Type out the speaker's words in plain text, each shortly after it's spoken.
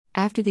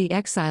After the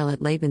exile at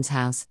Laban's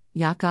house,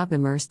 Yaakov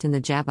immersed in the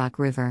Jabbok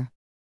River.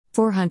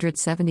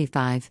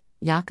 475,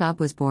 Yaakov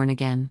was born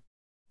again.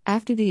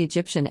 After the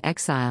Egyptian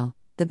exile,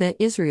 the Bnei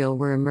Israel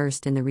were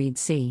immersed in the Reed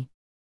Sea.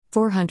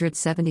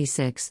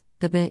 476,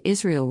 the Bnei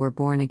Israel were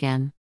born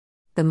again.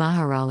 The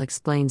Maharal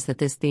explains that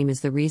this theme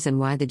is the reason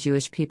why the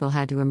Jewish people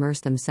had to immerse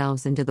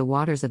themselves into the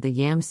waters of the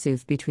Yam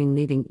Suf between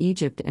leaving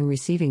Egypt and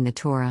receiving the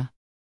Torah.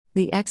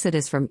 The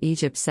exodus from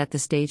Egypt set the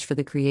stage for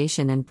the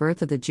creation and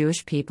birth of the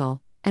Jewish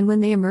people, and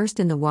when they immersed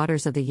in the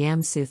waters of the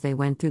Yam Suf, they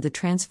went through the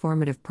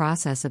transformative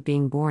process of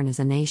being born as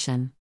a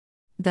nation.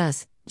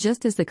 Thus,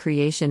 just as the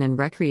creation and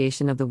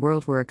recreation of the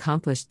world were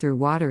accomplished through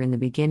water in the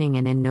beginning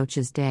and in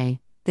Noach's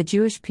day, the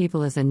Jewish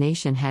people as a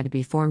nation had to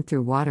be formed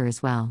through water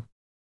as well.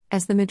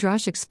 As the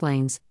Midrash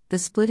explains, the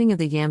splitting of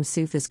the Yam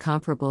Suf is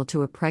comparable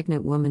to a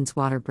pregnant woman's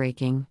water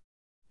breaking.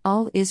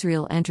 All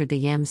Israel entered the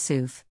Yam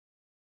Suf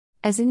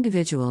as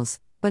individuals,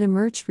 but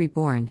emerged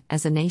reborn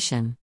as a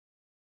nation.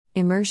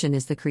 Immersion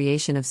is the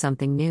creation of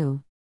something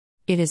new.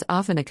 It is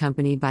often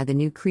accompanied by the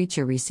new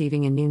creature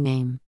receiving a new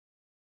name.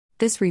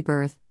 This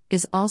rebirth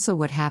is also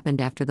what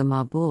happened after the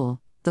Mabul,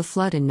 the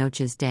flood in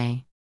Noach's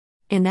day.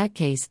 In that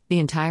case, the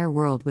entire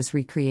world was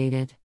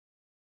recreated.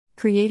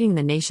 Creating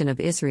the nation of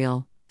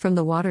Israel, from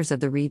the waters of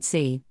the Reed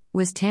Sea,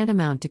 was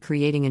tantamount to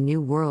creating a new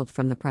world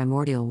from the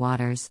primordial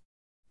waters.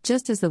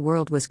 Just as the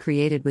world was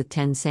created with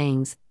 10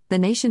 sayings, the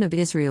nation of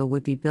Israel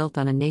would be built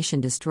on a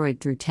nation destroyed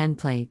through 10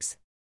 plagues.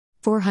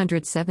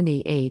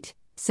 478,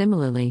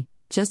 similarly,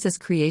 just as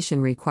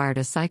creation required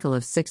a cycle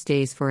of 6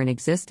 days for an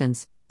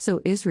existence, so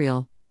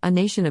Israel, a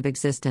nation of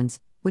existence,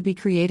 would be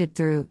created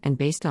through, and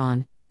based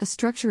on, a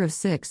structure of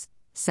 6,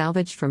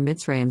 salvaged from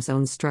Mitzrayim's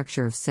own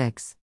structure of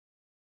 6.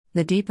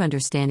 The deep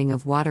understanding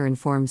of water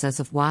informs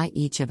us of why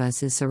each of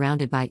us is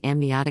surrounded by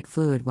amniotic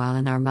fluid while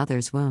in our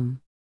mother's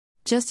womb.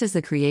 Just as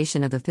the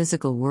creation of the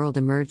physical world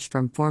emerged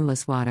from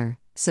formless water,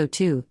 so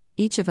too,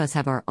 each of us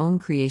have our own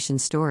creation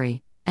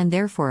story, and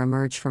therefore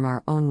emerge from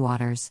our own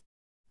waters.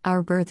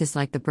 Our birth is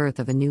like the birth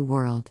of a new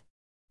world.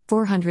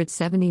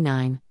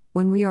 479,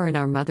 when we are in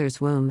our mother's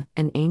womb,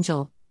 an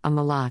angel, a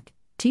malach,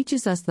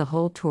 teaches us the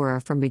whole Torah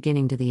from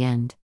beginning to the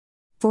end.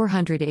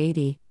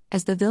 480,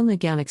 as the Vilna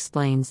Gaon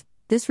explains,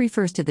 this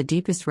refers to the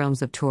deepest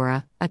realms of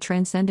Torah, a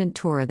transcendent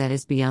Torah that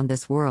is beyond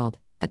this world,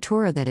 a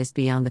Torah that is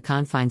beyond the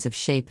confines of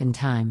shape and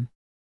time.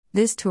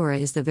 This Torah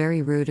is the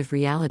very root of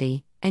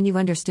reality, and you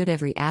understood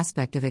every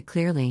aspect of it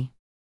clearly.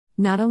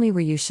 Not only were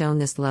you shown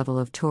this level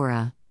of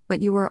Torah,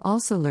 but you were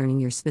also learning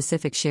your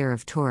specific share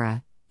of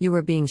Torah, you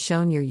were being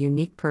shown your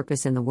unique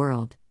purpose in the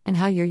world, and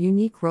how your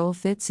unique role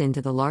fits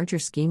into the larger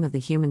scheme of the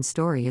human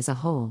story as a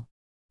whole.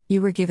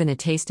 You were given a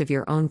taste of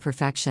your own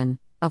perfection,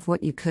 of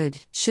what you could,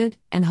 should,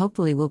 and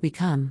hopefully will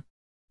become.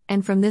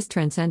 And from this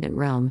transcendent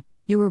realm,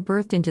 you were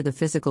birthed into the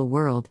physical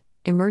world,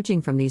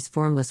 emerging from these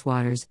formless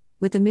waters,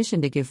 with the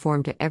mission to give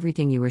form to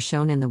everything you were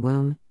shown in the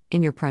womb,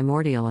 in your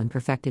primordial and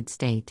perfected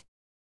state.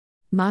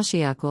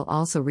 Mashiach will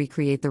also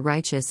recreate the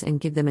righteous and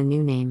give them a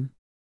new name.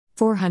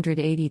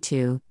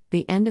 482,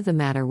 the end of the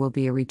matter will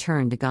be a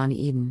return to Gan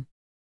Eden.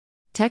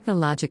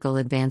 Technological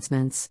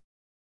advancements.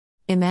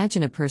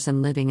 Imagine a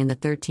person living in the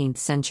 13th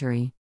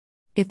century.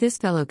 If this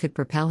fellow could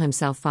propel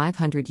himself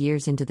 500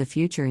 years into the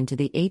future, into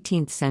the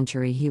 18th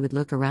century, he would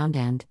look around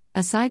and,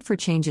 aside for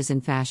changes in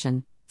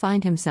fashion,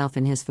 find himself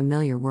in his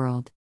familiar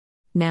world.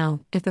 Now,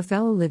 if the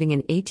fellow living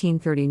in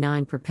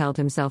 1839 propelled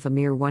himself a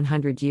mere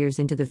 100 years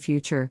into the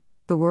future,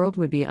 the world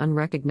would be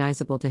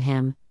unrecognizable to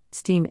him.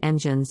 Steam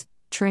engines,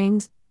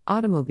 trains,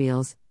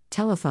 automobiles,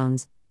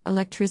 telephones,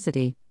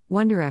 electricity,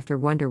 wonder after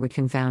wonder would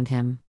confound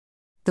him.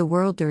 The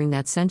world during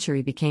that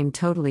century became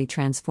totally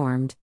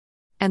transformed.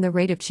 And the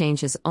rate of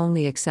change has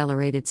only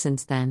accelerated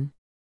since then.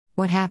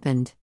 What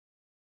happened?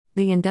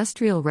 The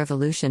Industrial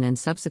Revolution and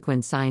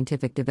subsequent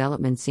scientific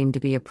development seemed to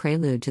be a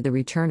prelude to the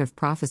return of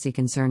prophecy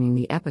concerning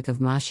the epoch of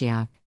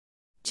Mashiach.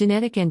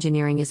 Genetic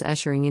engineering is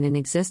ushering in an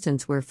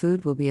existence where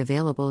food will be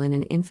available in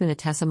an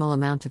infinitesimal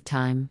amount of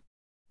time.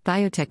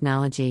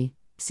 Biotechnology,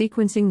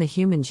 sequencing the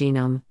human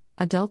genome,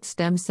 adult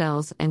stem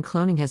cells, and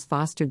cloning has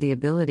fostered the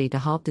ability to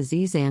halt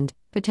disease and,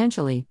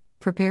 potentially,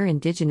 prepare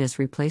indigenous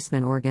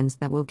replacement organs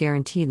that will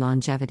guarantee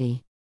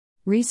longevity.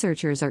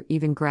 Researchers are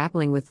even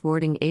grappling with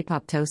thwarting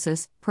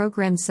apoptosis,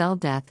 programmed cell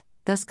death,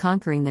 thus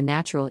conquering the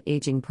natural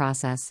aging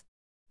process.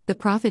 The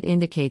prophet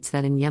indicates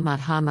that in Yemat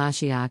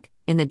HaMashiach,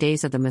 in the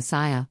days of the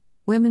Messiah,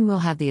 women will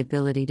have the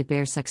ability to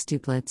bear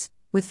sextuplets.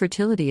 With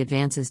fertility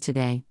advances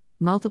today,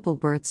 multiple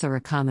births are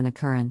a common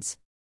occurrence.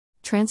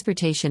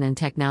 Transportation and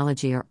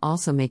technology are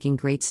also making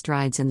great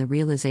strides in the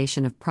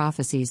realization of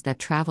prophecies that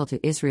travel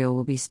to Israel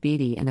will be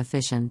speedy and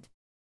efficient.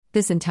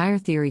 This entire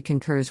theory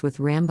concurs with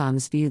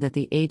Rambam's view that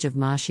the age of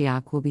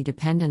Mashiach will be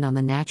dependent on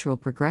the natural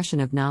progression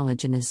of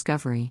knowledge and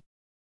discovery.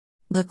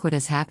 Look what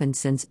has happened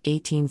since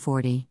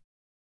 1840.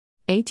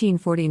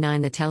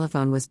 1849 the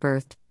telephone was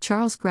birthed,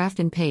 Charles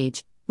Grafton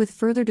Page, with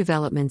further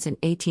developments in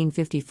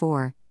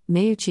 1854,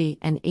 Meucci,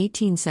 and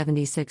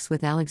 1876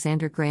 with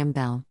Alexander Graham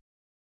Bell.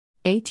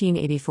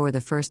 1884 the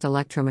first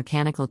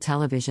electromechanical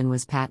television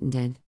was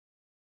patented.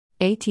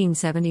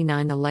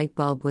 1879 The light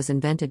bulb was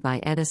invented by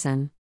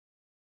Edison.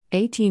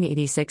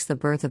 1886 The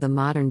birth of the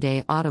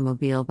modern-day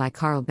automobile by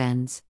Carl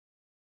Benz.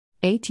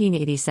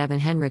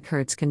 1887 Heinrich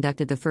Hertz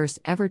conducted the first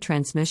ever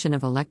transmission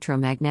of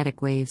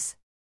electromagnetic waves.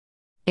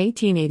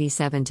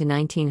 1887 to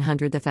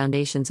 1900 The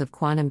foundations of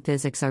quantum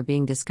physics are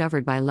being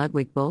discovered by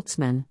Ludwig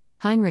Boltzmann,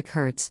 Heinrich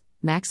Hertz,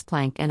 Max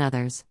Planck and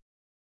others.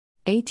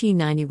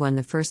 1891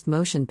 The first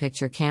motion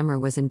picture camera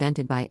was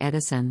invented by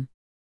Edison.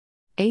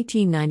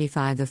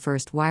 1895 The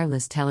first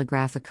wireless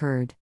telegraph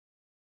occurred.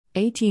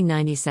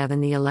 1897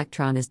 The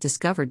electron is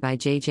discovered by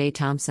J.J.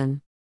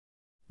 Thomson.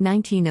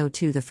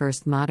 1902 The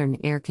first modern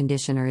air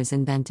conditioner is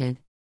invented.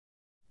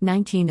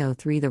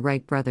 1903 The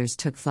Wright brothers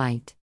took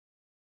flight.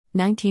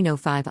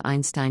 1905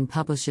 Einstein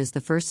publishes the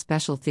first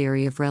special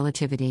theory of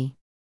relativity.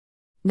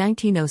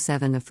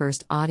 1907 The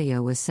first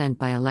audio was sent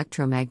by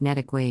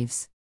electromagnetic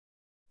waves.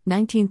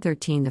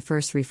 1913 The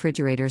first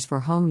refrigerators for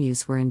home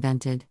use were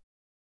invented.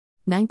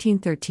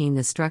 1913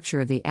 The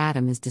structure of the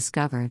atom is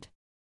discovered.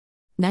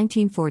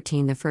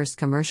 1914 The first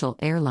commercial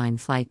airline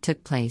flight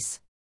took place.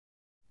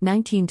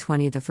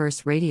 1920 The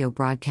first radio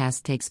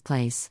broadcast takes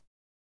place.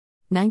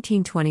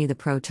 1920 The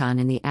proton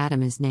in the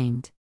atom is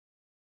named.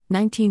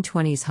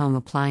 1920s Home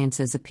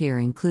appliances appear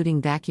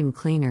including vacuum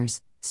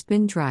cleaners,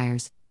 spin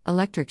dryers,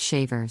 electric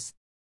shavers.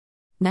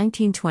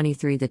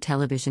 1923 The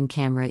television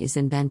camera is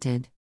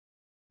invented.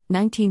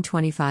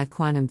 1925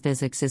 Quantum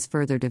physics is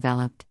further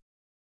developed.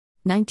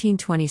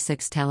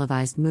 1926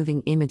 Televised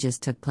moving images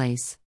took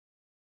place.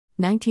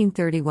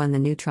 1931 The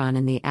neutron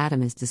in the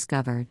atom is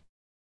discovered.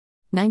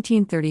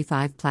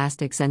 1935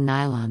 Plastics and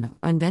nylon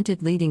are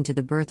invented, leading to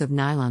the birth of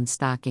nylon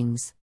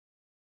stockings.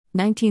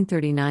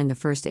 1939 The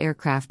first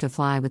aircraft to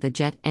fly with a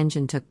jet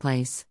engine took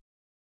place.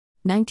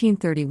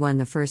 1931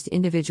 The first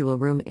individual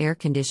room air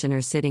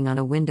conditioner sitting on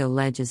a window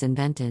ledge is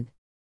invented.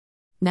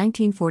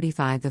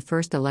 1945 The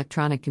first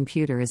electronic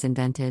computer is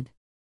invented.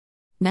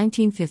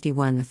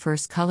 1951 The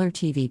first color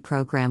TV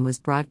program was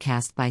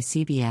broadcast by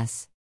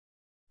CBS.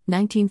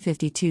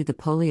 1952 The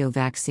polio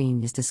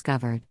vaccine is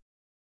discovered.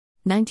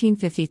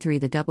 1953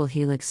 The double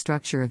helix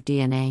structure of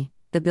DNA,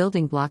 the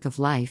building block of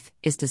life,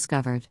 is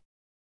discovered.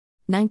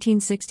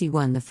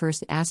 1961 The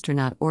first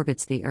astronaut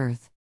orbits the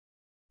Earth.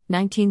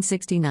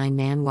 1969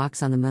 Man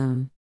walks on the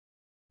Moon.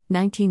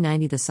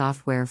 1990 The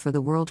software for the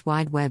World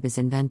Wide Web is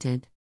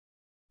invented.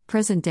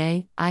 Present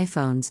day,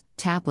 iPhones,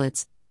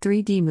 tablets,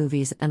 3D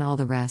movies and all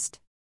the rest.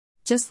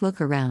 Just look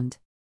around.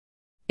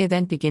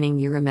 Event beginning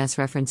Urames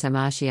reference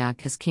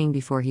Hamashiach as king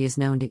before he is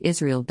known to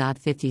Israel.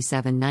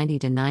 5790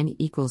 to 9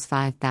 equals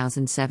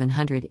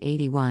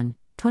 5781.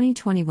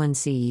 2021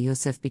 CE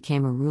Yosef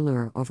became a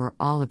ruler over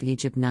all of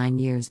Egypt 9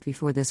 years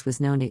before this was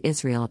known to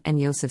Israel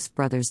and Yosef's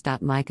brothers.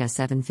 Micah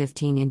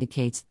 7:15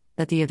 indicates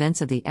that the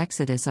events of the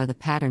Exodus are the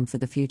pattern for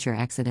the future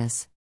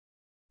Exodus.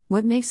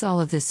 What makes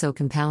all of this so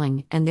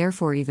compelling, and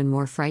therefore even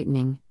more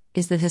frightening,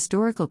 is the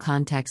historical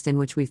context in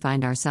which we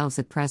find ourselves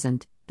at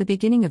present, the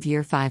beginning of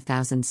year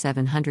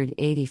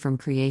 5780 from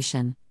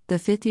creation, the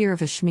 5th year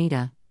of a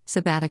Shemitah,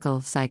 sabbatical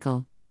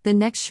cycle. The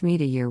next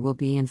Shemitah year will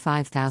be in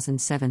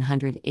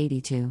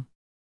 5782.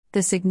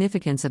 The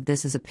significance of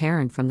this is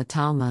apparent from the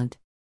Talmud.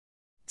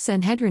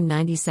 Sanhedrin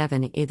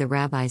 97a The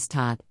rabbis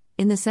taught,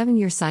 in the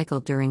 7-year cycle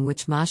during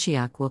which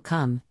Mashiach will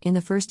come, in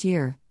the first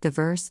year, the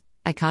verse,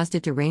 I caused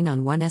it to rain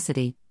on one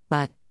city,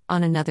 but,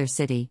 on another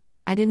city,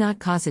 I did not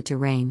cause it to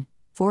rain,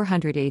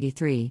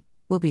 483,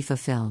 will be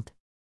fulfilled.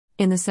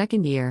 In the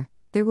second year,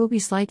 there will be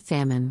slight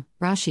famine,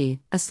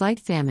 Rashi, a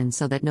slight famine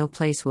so that no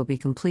place will be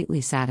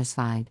completely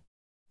satisfied.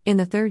 In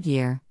the third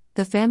year,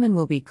 the famine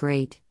will be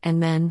great, and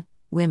men,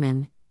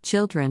 women,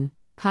 children,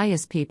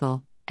 pious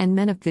people, and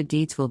men of good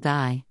deeds will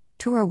die.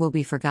 Torah will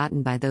be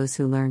forgotten by those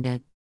who learned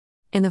it.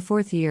 In the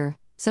fourth year,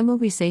 some will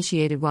be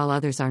satiated while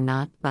others are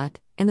not, but,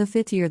 in the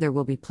 5th year there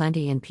will be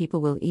plenty and people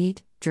will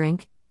eat,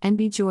 drink, and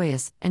be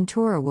joyous, and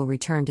Torah will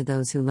return to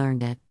those who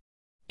learned it.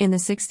 In the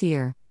 6th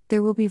year,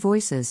 there will be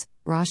voices,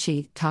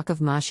 Rashi, talk of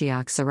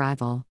Mashiach's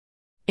arrival.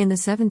 In the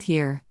 7th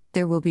year,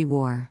 there will be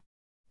war.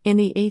 In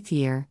the 8th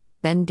year,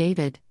 Ben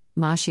David,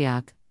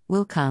 Mashiach,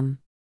 will come.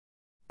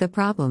 The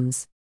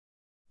problems.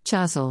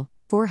 Chazal,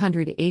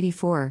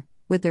 484,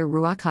 with their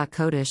Ruach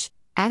HaKodesh,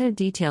 added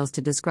details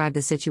to describe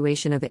the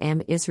situation of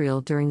Am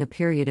Israel during the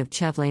period of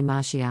Chevlei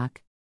Mashiach.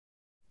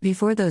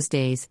 Before those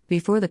days,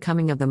 before the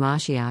coming of the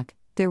Mashiach,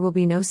 there will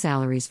be no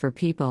salaries for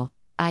people,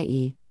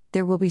 i.e.,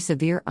 there will be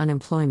severe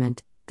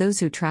unemployment. Those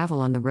who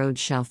travel on the road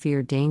shall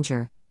fear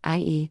danger,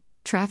 i.e.,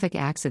 traffic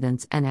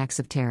accidents and acts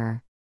of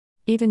terror.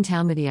 Even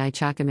Talmidei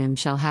Chachamim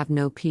shall have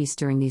no peace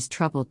during these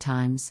troubled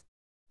times.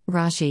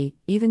 Rashi,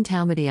 even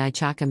Talmidei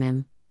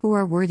Chachamim, who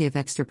are worthy of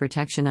extra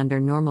protection under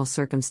normal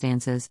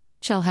circumstances,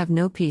 shall have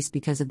no peace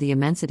because of the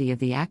immensity of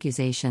the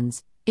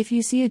accusations. If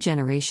you see a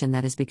generation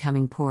that is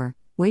becoming poor,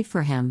 wait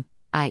for him,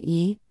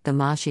 i.e., the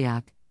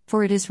Mashiach,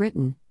 for it is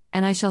written,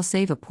 and I shall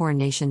save a poor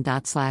nation.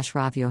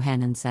 Rav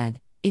Yohanan said,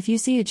 if you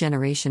see a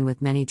generation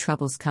with many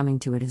troubles coming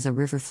to it as a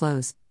river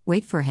flows,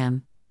 wait for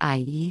him,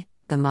 i.e.,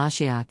 the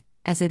Mashiach,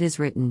 as it is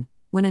written,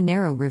 when a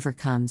narrow river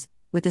comes,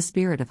 with the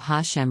spirit of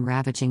Hashem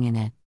ravaging in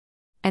it.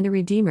 and a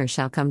Redeemer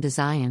shall come to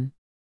Zion.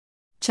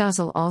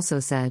 Chazal also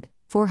said,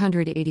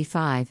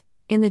 485,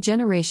 in the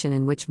generation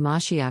in which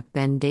Mashiach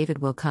ben David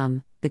will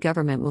come, the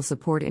government will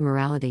support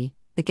immorality,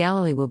 the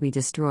Galilee will be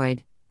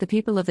destroyed, the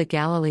people of the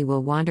Galilee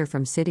will wander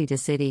from city to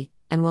city,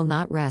 and will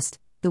not rest,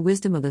 the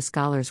wisdom of the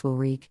scholars will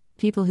reek,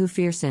 people who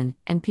fear sin,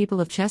 and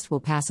people of chest will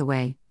pass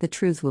away, the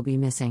truth will be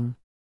missing.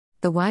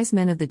 The wise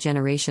men of the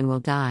generation will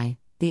die,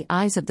 the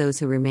eyes of those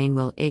who remain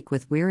will ache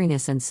with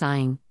weariness and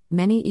sighing,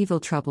 many evil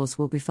troubles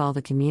will befall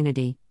the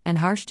community, and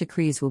harsh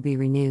decrees will be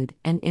renewed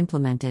and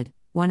implemented,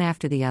 one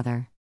after the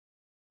other.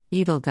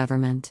 Evil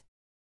government.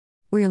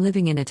 We are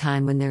living in a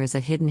time when there is a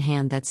hidden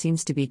hand that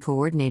seems to be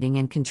coordinating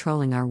and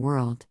controlling our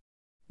world.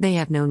 They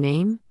have no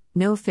name,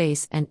 no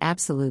face, and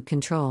absolute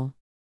control.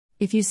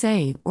 If you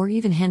say, or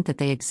even hint that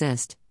they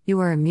exist, you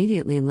are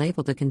immediately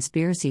labeled a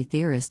conspiracy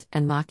theorist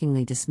and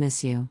mockingly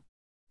dismiss you.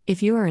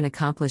 If you are an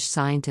accomplished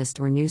scientist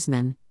or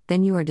newsman,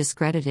 then you are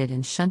discredited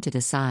and shunted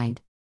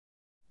aside.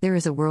 There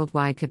is a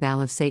worldwide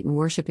cabal of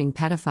Satan-worshipping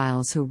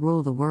pedophiles who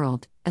rule the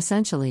world,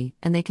 essentially,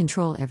 and they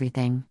control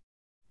everything.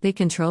 They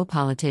control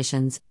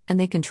politicians, and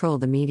they control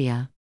the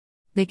media.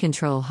 They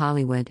control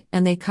Hollywood,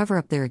 and they cover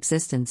up their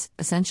existence,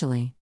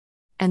 essentially.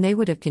 And they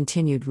would have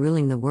continued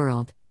ruling the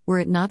world, were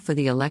it not for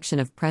the election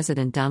of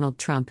President Donald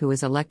Trump, who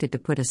was elected to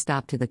put a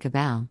stop to the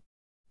cabal.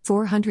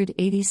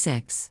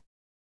 486.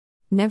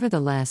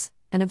 Nevertheless,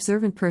 an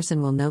observant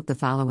person will note the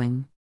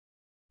following.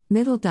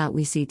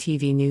 We see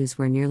TV news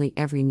where nearly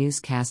every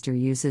newscaster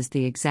uses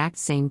the exact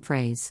same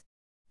phrase.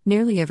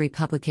 Nearly every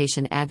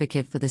publication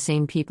advocate for the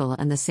same people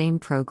and the same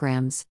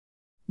programs.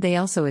 They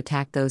also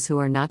attack those who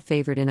are not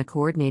favored in a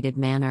coordinated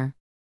manner.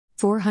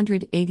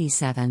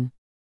 487.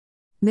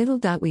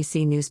 We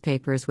see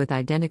newspapers with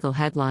identical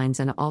headlines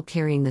and all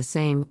carrying the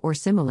same or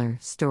similar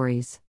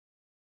stories.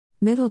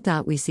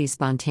 We see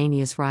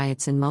spontaneous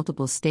riots in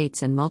multiple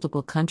states and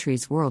multiple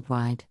countries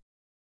worldwide.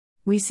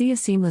 We see a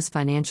seamless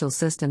financial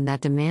system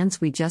that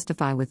demands we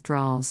justify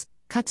withdrawals,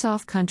 cuts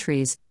off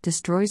countries,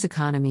 destroys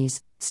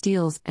economies,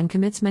 steals, and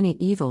commits many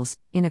evils,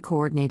 in a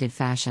coordinated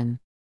fashion.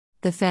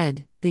 The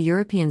Fed, the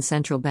European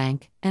Central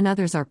Bank, and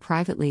others are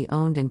privately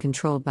owned and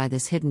controlled by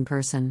this hidden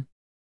person.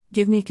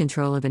 Give me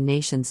control of a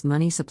nation's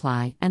money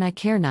supply, and I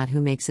care not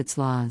who makes its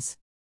laws.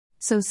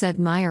 So said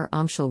Meyer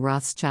Amschel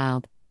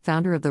Rothschild,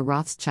 founder of the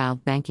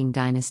Rothschild banking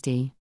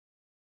dynasty.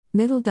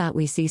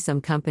 We see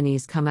some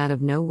companies come out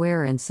of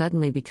nowhere and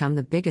suddenly become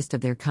the biggest of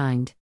their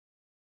kind.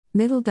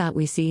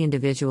 We see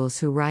individuals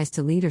who rise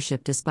to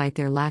leadership despite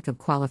their lack of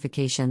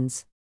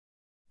qualifications.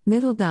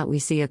 We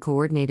see a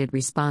coordinated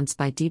response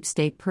by deep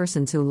state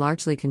persons who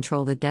largely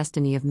control the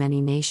destiny of many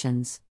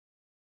nations.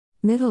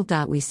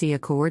 We see a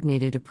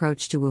coordinated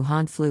approach to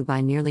Wuhan flu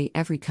by nearly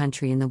every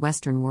country in the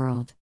Western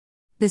world.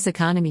 This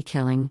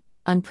economy-killing,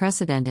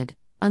 unprecedented,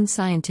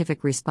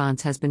 unscientific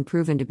response has been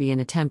proven to be an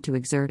attempt to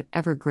exert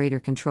ever greater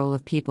control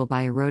of people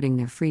by eroding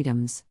their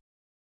freedoms.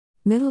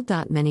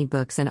 Many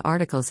books and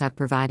articles have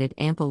provided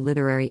ample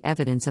literary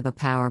evidence of a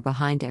power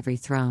behind every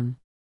throne.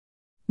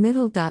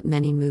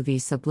 Many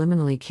movies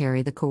subliminally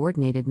carry the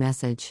coordinated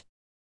message.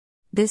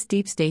 This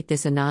deep state,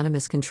 this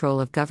anonymous control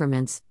of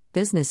governments,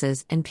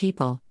 businesses, and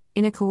people,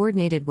 in a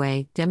coordinated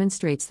way,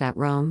 demonstrates that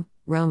Rome,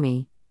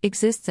 Romi,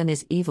 exists and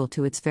is evil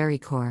to its very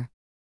core.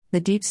 The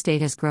deep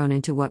state has grown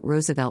into what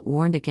Roosevelt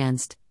warned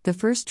against. The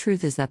first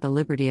truth is that the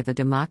liberty of a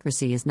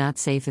democracy is not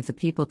safe if the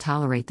people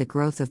tolerate the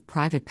growth of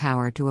private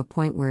power to a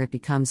point where it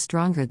becomes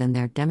stronger than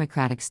their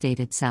democratic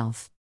state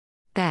itself.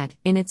 That,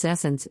 in its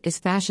essence, is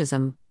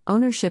fascism,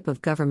 ownership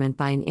of government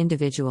by an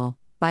individual,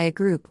 by a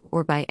group,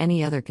 or by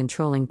any other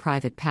controlling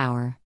private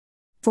power.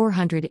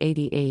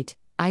 488.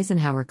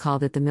 Eisenhower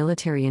called it the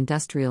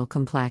military-industrial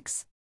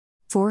complex.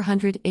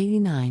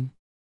 489.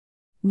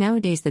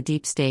 Nowadays the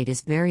deep state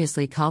is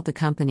variously called the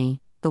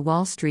company, the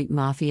Wall Street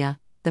Mafia,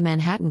 the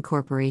Manhattan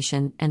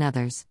Corporation, and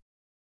others.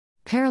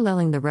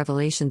 Paralleling the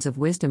revelations of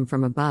wisdom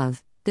from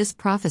above, this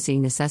prophecy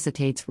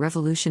necessitates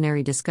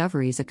revolutionary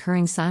discoveries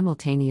occurring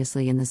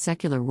simultaneously in the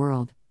secular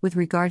world, with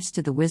regards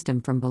to the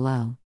wisdom from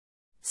below.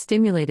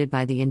 Stimulated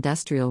by the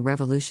Industrial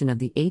Revolution of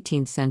the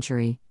 18th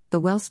century, the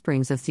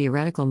wellsprings of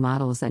theoretical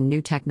models and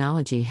new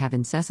technology have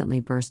incessantly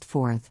burst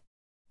forth.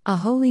 A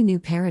wholly new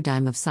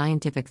paradigm of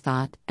scientific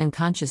thought and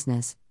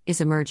consciousness is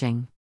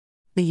emerging.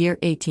 The year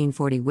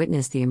 1840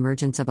 witnessed the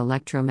emergence of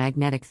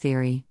electromagnetic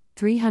theory,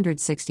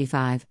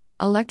 365,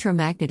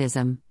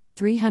 electromagnetism,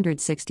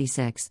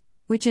 366,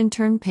 which in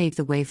turn paved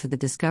the way for the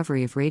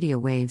discovery of radio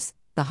waves,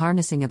 the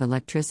harnessing of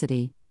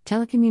electricity,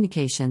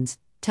 telecommunications,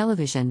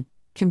 television,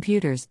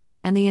 computers,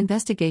 and the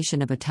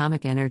investigation of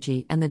atomic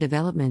energy and the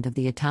development of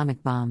the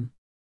atomic bomb.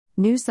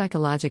 New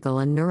psychological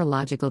and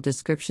neurological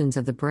descriptions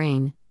of the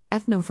brain,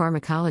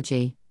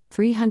 ethnopharmacology,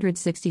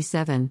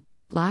 367,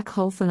 black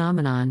hole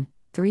phenomenon,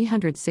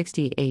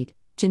 368,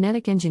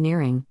 genetic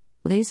engineering,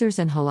 lasers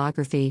and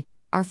holography,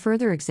 are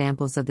further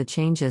examples of the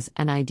changes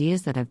and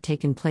ideas that have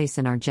taken place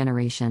in our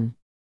generation.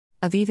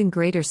 Of even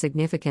greater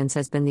significance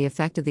has been the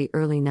effect of the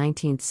early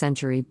 19th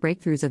century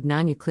breakthroughs of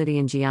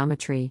non-Euclidean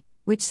geometry,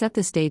 which set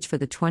the stage for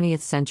the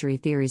 20th century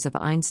theories of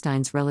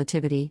Einstein's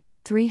relativity,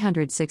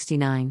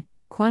 369,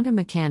 quantum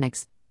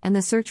mechanics, and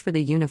the search for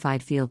the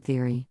unified field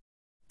theory.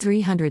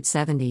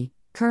 370,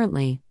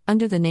 currently,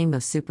 under the name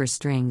of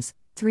superstrings.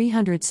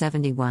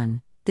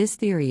 371, this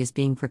theory is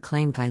being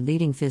proclaimed by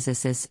leading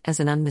physicists as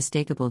an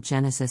unmistakable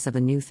genesis of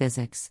a new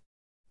physics.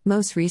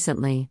 Most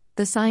recently,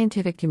 the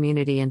scientific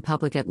community and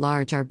public at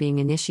large are being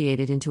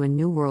initiated into a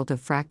new world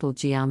of fractal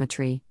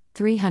geometry.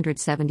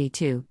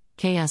 372,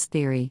 chaos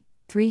theory.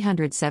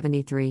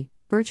 373,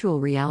 virtual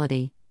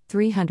reality.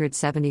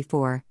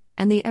 374,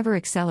 and the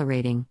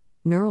ever-accelerating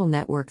neural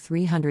network.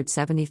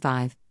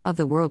 375, of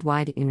the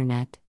worldwide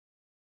Internet.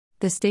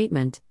 The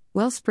statement,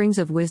 "Wellsprings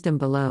of wisdom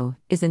below,"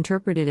 is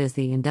interpreted as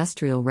the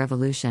Industrial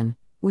Revolution,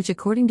 which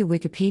according to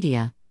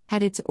Wikipedia,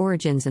 had its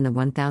origins in the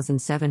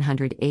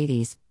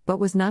 1780s, but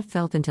was not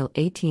felt until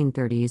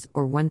 1830s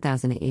or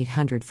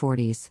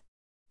 1840s.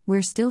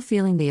 We're still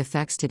feeling the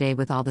effects today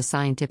with all the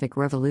scientific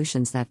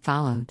revolutions that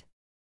followed.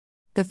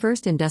 The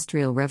first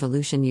industrial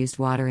revolution used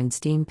water and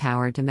steam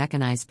power to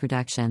mechanize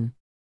production.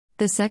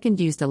 The second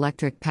used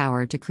electric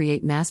power to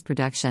create mass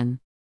production.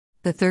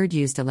 The third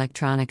used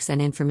electronics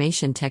and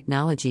information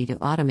technology to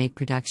automate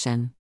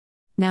production.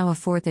 Now a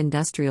fourth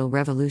industrial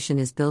revolution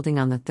is building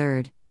on the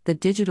third, the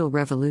digital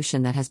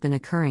revolution that has been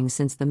occurring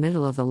since the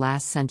middle of the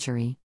last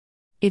century.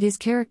 It is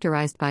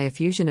characterized by a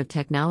fusion of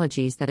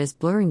technologies that is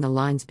blurring the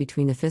lines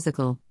between the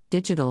physical,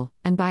 digital,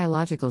 and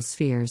biological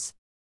spheres.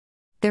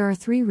 There are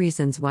three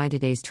reasons why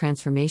today's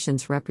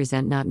transformations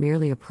represent not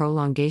merely a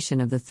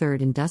prolongation of the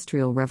third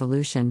industrial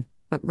revolution,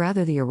 but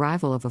rather the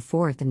arrival of a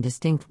fourth and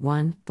distinct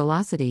one: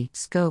 velocity,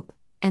 scope,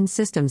 and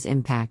systems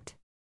impact.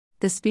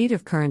 The speed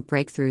of current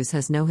breakthroughs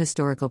has no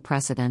historical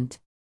precedent.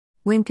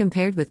 When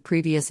compared with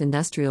previous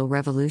industrial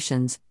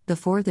revolutions, the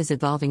fourth is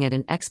evolving at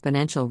an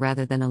exponential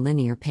rather than a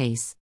linear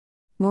pace.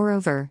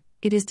 Moreover,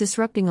 it is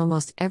disrupting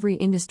almost every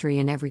industry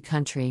in every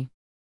country.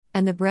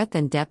 And the breadth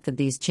and depth of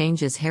these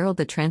changes herald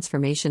the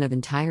transformation of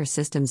entire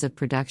systems of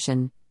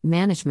production,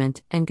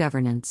 management, and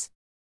governance.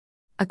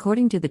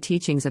 According to the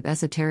teachings of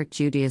esoteric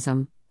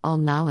Judaism, all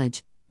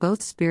knowledge,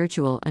 both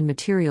spiritual and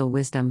material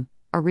wisdom,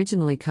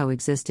 originally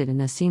coexisted in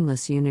a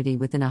seamless unity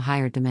within a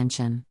higher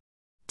dimension.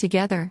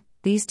 Together,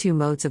 these two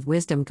modes of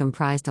wisdom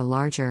comprised a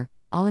larger,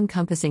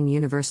 all-encompassing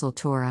universal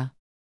Torah.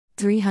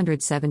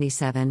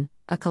 377,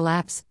 a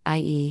collapse,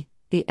 i.e.,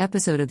 the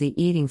episode of the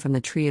eating from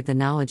the tree of the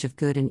knowledge of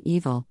good and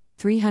evil.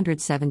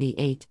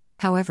 378,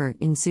 however,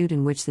 ensued,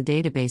 in which the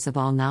database of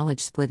all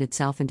knowledge split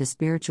itself into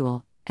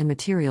spiritual and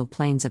material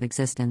planes of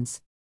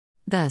existence.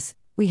 Thus,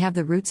 we have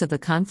the roots of the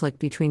conflict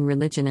between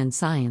religion and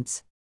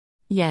science.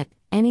 Yet,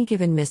 any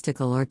given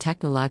mystical or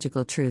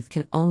technological truth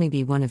can only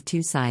be one of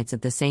two sides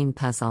of the same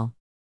puzzle.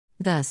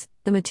 Thus,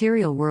 the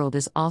material world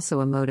is also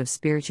a mode of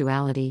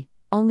spirituality,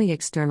 only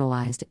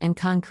externalized and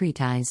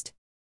concretized.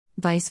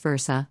 Vice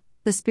versa,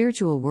 the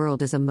spiritual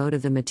world is a mode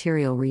of the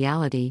material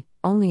reality,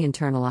 only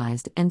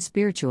internalized and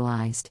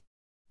spiritualized.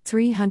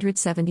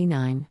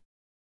 379.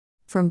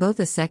 From both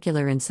a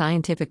secular and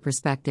scientific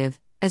perspective,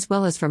 as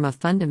well as from a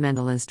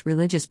fundamentalist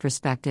religious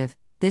perspective,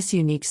 this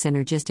unique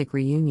synergistic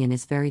reunion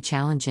is very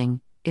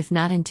challenging, if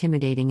not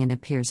intimidating, and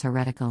appears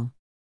heretical.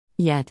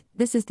 Yet,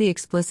 this is the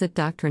explicit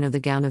doctrine of the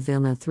Gaon of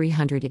Vilna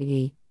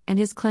 380, and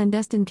his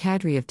clandestine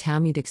cadre of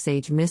Talmudic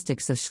sage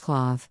mystics of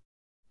Shklov.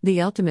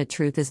 The ultimate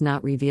truth is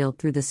not revealed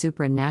through the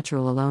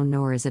supernatural alone,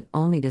 nor is it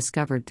only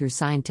discovered through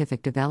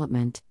scientific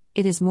development,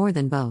 it is more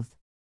than both.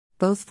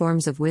 Both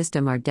forms of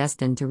wisdom are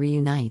destined to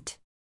reunite.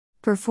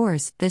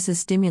 Perforce, this is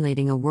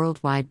stimulating a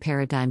worldwide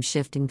paradigm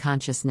shift in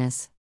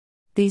consciousness.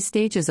 These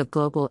stages of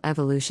global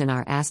evolution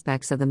are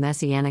aspects of the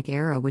Messianic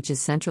era, which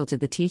is central to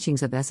the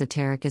teachings of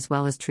esoteric as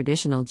well as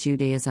traditional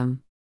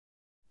Judaism.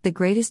 The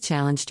greatest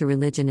challenge to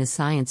religion is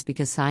science,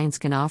 because science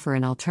can offer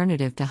an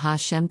alternative to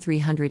Hashem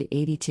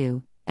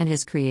 382. And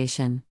his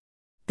creation.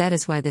 That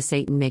is why the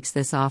Satan makes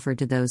this offer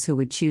to those who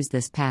would choose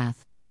this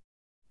path.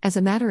 As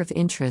a matter of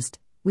interest,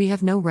 we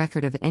have no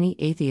record of any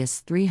atheists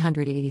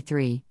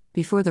 383,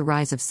 before the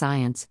rise of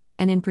science,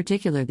 and in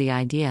particular the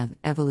idea of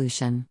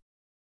evolution.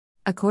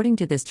 According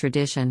to this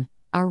tradition,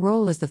 our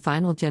role as the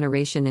final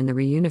generation in the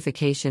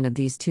reunification of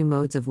these two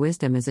modes of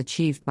wisdom is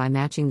achieved by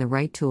matching the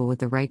right tool with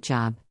the right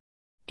job.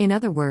 In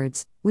other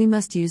words, we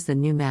must use the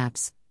new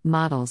maps,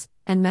 models,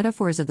 and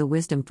metaphors of the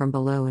wisdom from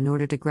below in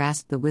order to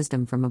grasp the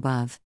wisdom from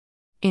above.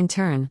 In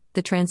turn,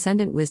 the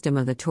transcendent wisdom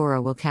of the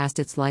Torah will cast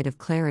its light of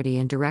clarity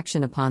and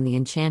direction upon the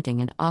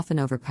enchanting and often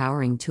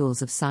overpowering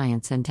tools of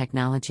science and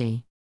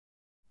technology.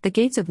 The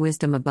gates of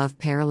wisdom above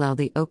parallel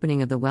the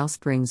opening of the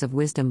wellsprings of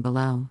wisdom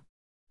below.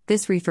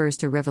 This refers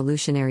to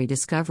revolutionary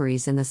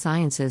discoveries in the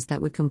sciences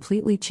that would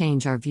completely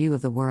change our view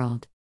of the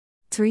world.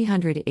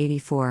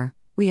 384.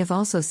 We have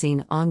also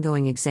seen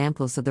ongoing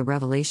examples of the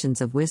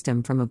revelations of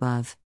wisdom from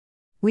above.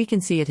 We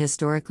can see it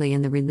historically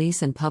in the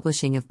release and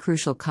publishing of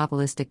crucial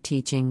Kabbalistic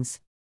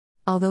teachings.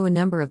 Although a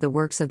number of the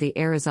works of the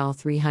Arizal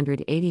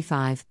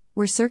 385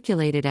 were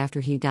circulated after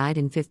he died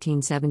in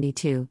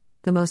 1572,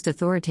 the most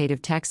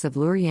authoritative texts of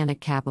Lurianic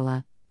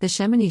Kabbalah, the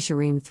Shemini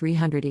Shirim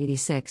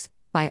 386,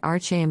 by R.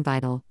 Chaim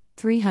Vital,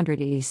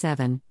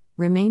 387,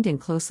 remained in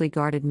closely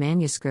guarded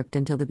manuscript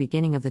until the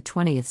beginning of the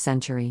 20th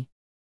century.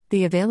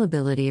 The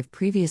availability of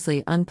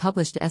previously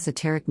unpublished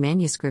esoteric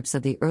manuscripts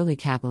of the early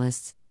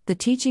Kabbalists, the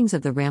teachings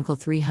of the Ramchal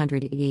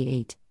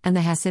 388, and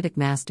the Hasidic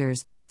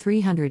Masters,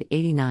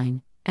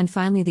 389, and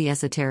finally the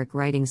esoteric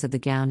writings of the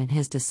Gaon and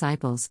his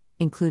disciples,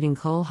 including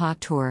Kol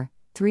HaTorah,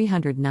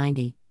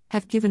 390,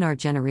 have given our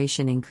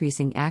generation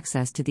increasing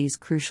access to these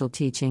crucial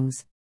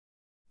teachings.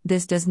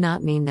 This does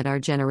not mean that our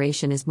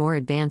generation is more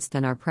advanced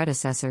than our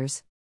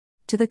predecessors.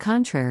 To the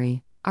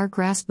contrary, our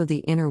grasp of the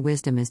inner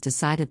wisdom is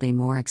decidedly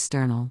more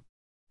external.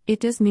 It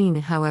does mean,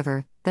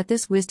 however, that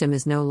this wisdom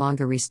is no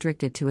longer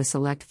restricted to a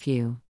select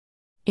few.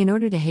 In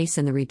order to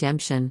hasten the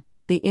redemption,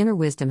 the inner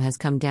wisdom has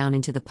come down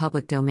into the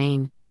public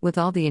domain, with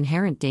all the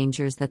inherent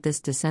dangers that this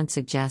descent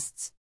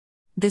suggests.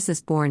 This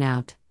is borne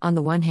out, on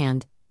the one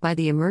hand, by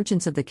the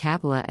emergence of the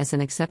Kabbalah as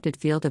an accepted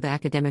field of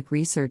academic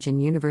research in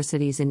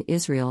universities in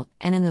Israel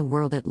and in the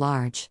world at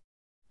large.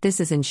 This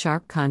is in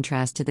sharp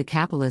contrast to the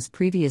Kabbalah's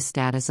previous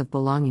status of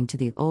belonging to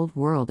the old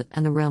world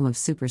and the realm of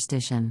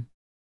superstition.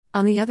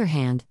 On the other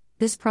hand,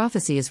 this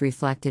prophecy is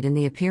reflected in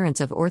the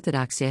appearance of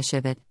Orthodox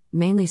yeshivot,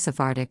 mainly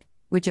Sephardic,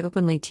 which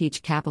openly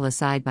teach Kabbalah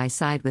side by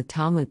side with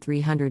Talmud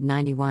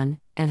 391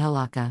 and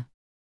Halakha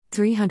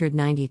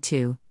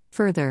 392.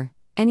 Further,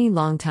 any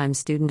longtime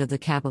student of the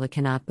Kabbalah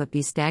cannot but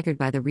be staggered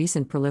by the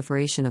recent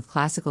proliferation of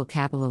classical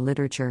Kabbalah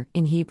literature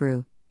in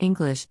Hebrew,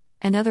 English,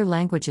 and other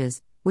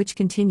languages, which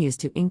continues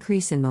to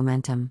increase in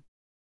momentum.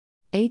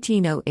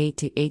 1808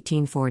 to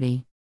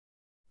 1840.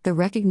 The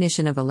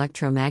recognition of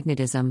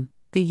electromagnetism,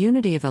 the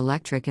unity of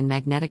electric and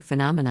magnetic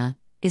phenomena,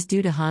 is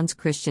due to Hans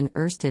Christian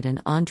Ørsted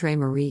and André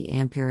Marie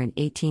Ampère in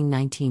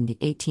 1819 to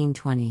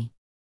 1820.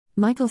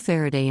 Michael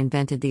Faraday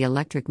invented the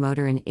electric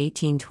motor in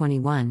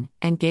 1821,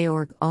 and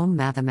Georg Ohm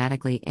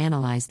mathematically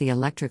analyzed the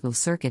electrical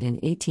circuit in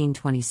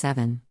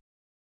 1827.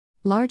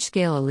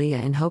 Large-scale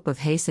Aliyah in hope of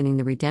hastening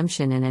the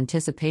redemption in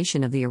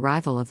anticipation of the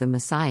arrival of the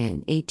Messiah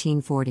in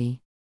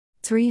 1840.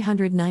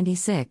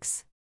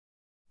 396.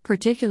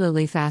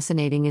 Particularly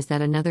fascinating is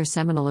that another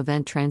seminal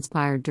event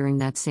transpired during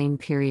that same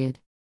period.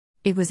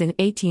 It was in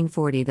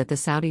 1840 that the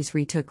Saudis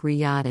retook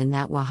Riyadh and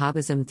that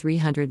Wahhabism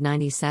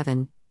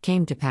 397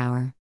 came to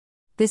power.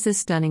 This is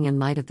stunning in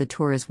light of the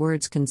Torah's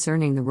words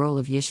concerning the role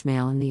of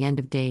Yishmael in the end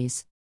of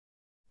days.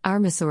 Our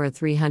Masorah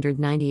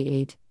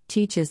 398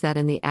 teaches that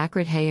in the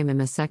Akrat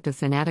Hayamim a sect of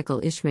fanatical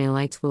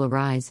Ishmaelites will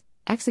arise,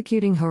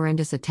 executing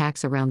horrendous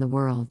attacks around the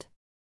world.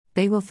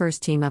 They will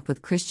first team up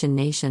with Christian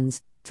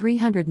nations,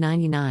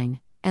 399,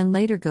 and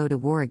later go to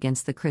war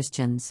against the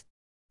Christians.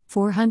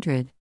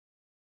 400.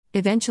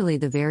 Eventually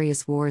the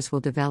various wars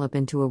will develop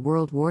into a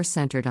world war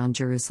centered on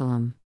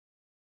Jerusalem.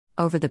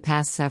 Over the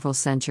past several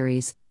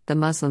centuries, the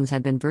Muslims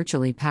had been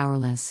virtually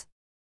powerless.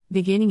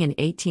 Beginning in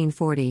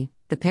 1840,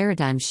 the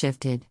paradigm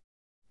shifted.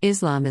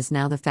 Islam is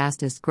now the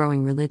fastest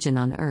growing religion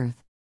on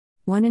earth.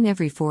 1 in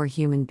every 4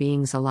 human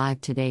beings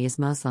alive today is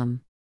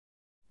Muslim.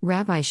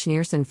 Rabbi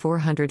Schneerson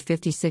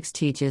 456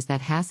 teaches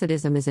that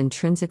Hasidism is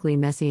intrinsically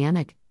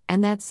messianic,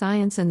 and that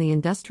science and the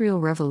Industrial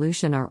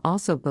Revolution are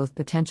also both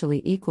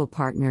potentially equal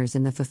partners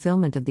in the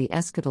fulfillment of the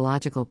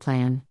eschatological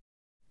plan.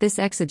 This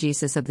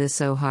exegesis of this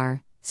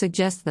Zohar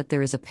suggests that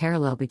there is a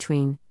parallel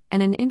between,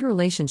 and an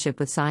interrelationship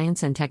with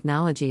science and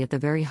technology at the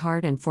very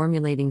heart and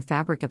formulating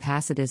fabric of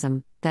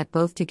Hasidism, that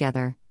both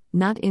together,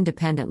 not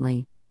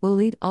independently, will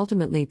lead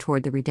ultimately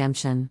toward the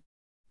redemption.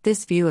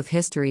 This view of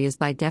history is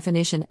by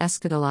definition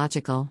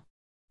eschatological.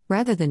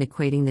 Rather than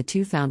equating the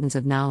two fountains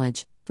of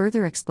knowledge,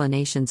 further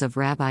explanations of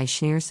Rabbi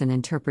Schneerson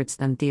interprets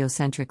them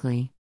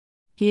theocentrically.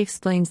 He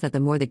explains that the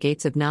more the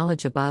gates of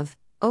knowledge above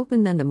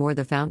open, then the more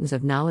the fountains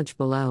of knowledge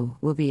below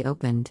will be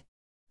opened.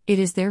 It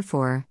is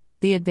therefore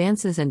the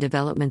advances and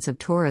developments of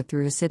Torah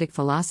through Hasidic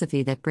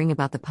philosophy that bring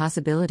about the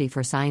possibility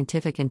for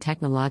scientific and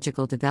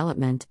technological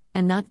development,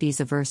 and not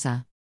vice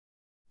versa.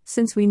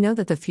 Since we know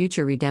that the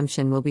future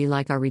redemption will be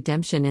like our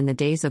redemption in the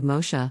days of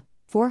Moshe,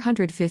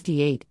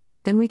 458,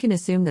 then we can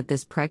assume that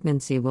this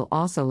pregnancy will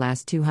also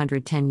last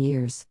 210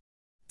 years.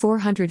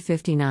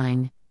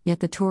 459, yet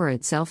the Torah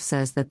itself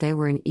says that they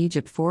were in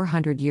Egypt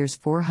 400 years,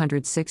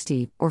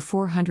 460, or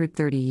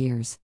 430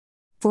 years.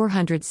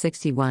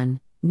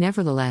 461,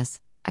 nevertheless,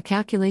 a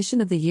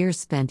calculation of the years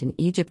spent in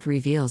Egypt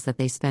reveals that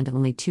they spent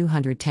only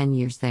 210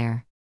 years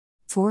there.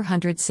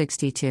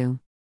 462.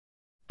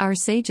 Our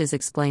sages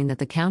explain that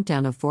the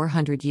countdown of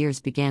 400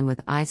 years began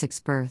with Isaac's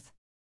birth.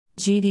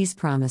 GD's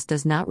promise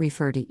does not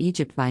refer to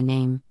Egypt by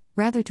name,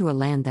 rather to a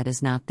land that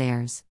is not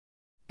theirs.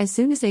 As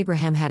soon as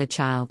Abraham had a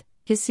child,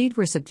 his seed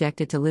were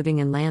subjected to living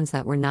in lands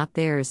that were not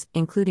theirs,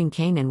 including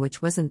Canaan,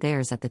 which wasn't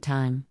theirs at the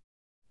time.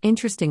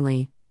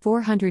 Interestingly,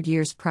 400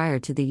 years prior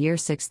to the year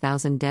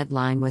 6000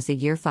 deadline was the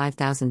year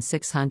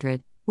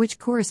 5600, which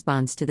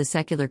corresponds to the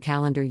secular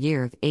calendar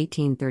year of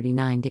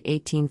 1839 to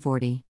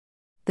 1840.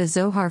 The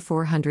Zohar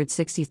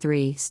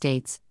 463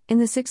 states, in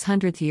the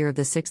 600th year of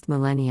the 6th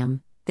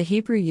millennium, the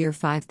Hebrew year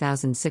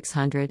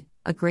 5600,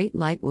 a great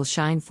light will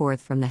shine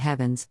forth from the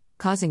heavens,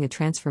 causing a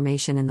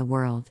transformation in the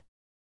world.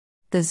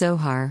 The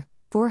Zohar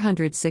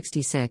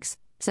 466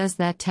 says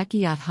that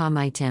Tekiyat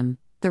HaMaitim,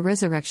 The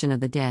resurrection of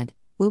the dead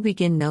will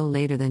begin no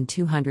later than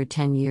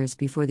 210 years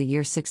before the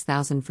year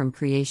 6000 from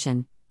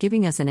creation,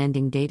 giving us an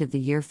ending date of the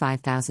year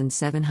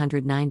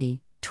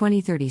 5790,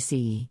 2030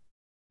 CE.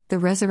 The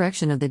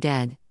resurrection of the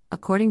dead,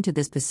 according to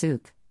this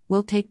pasuk,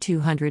 will take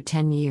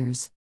 210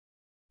 years.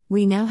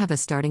 We now have a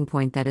starting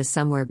point that is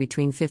somewhere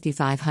between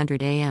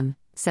 5500 AM,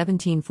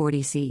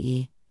 1740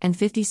 CE, and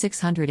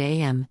 5600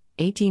 AM,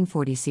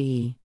 1840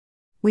 CE.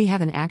 We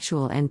have an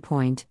actual end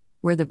point,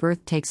 where the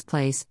birth takes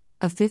place,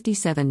 of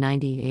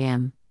 5790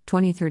 AM,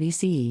 2030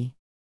 CE.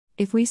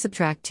 If we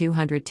subtract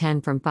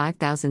 210 from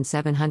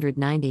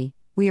 5790,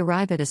 we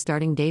arrive at a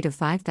starting date of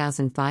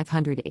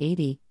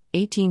 5580,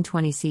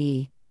 1820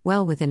 CE,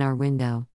 well within our window.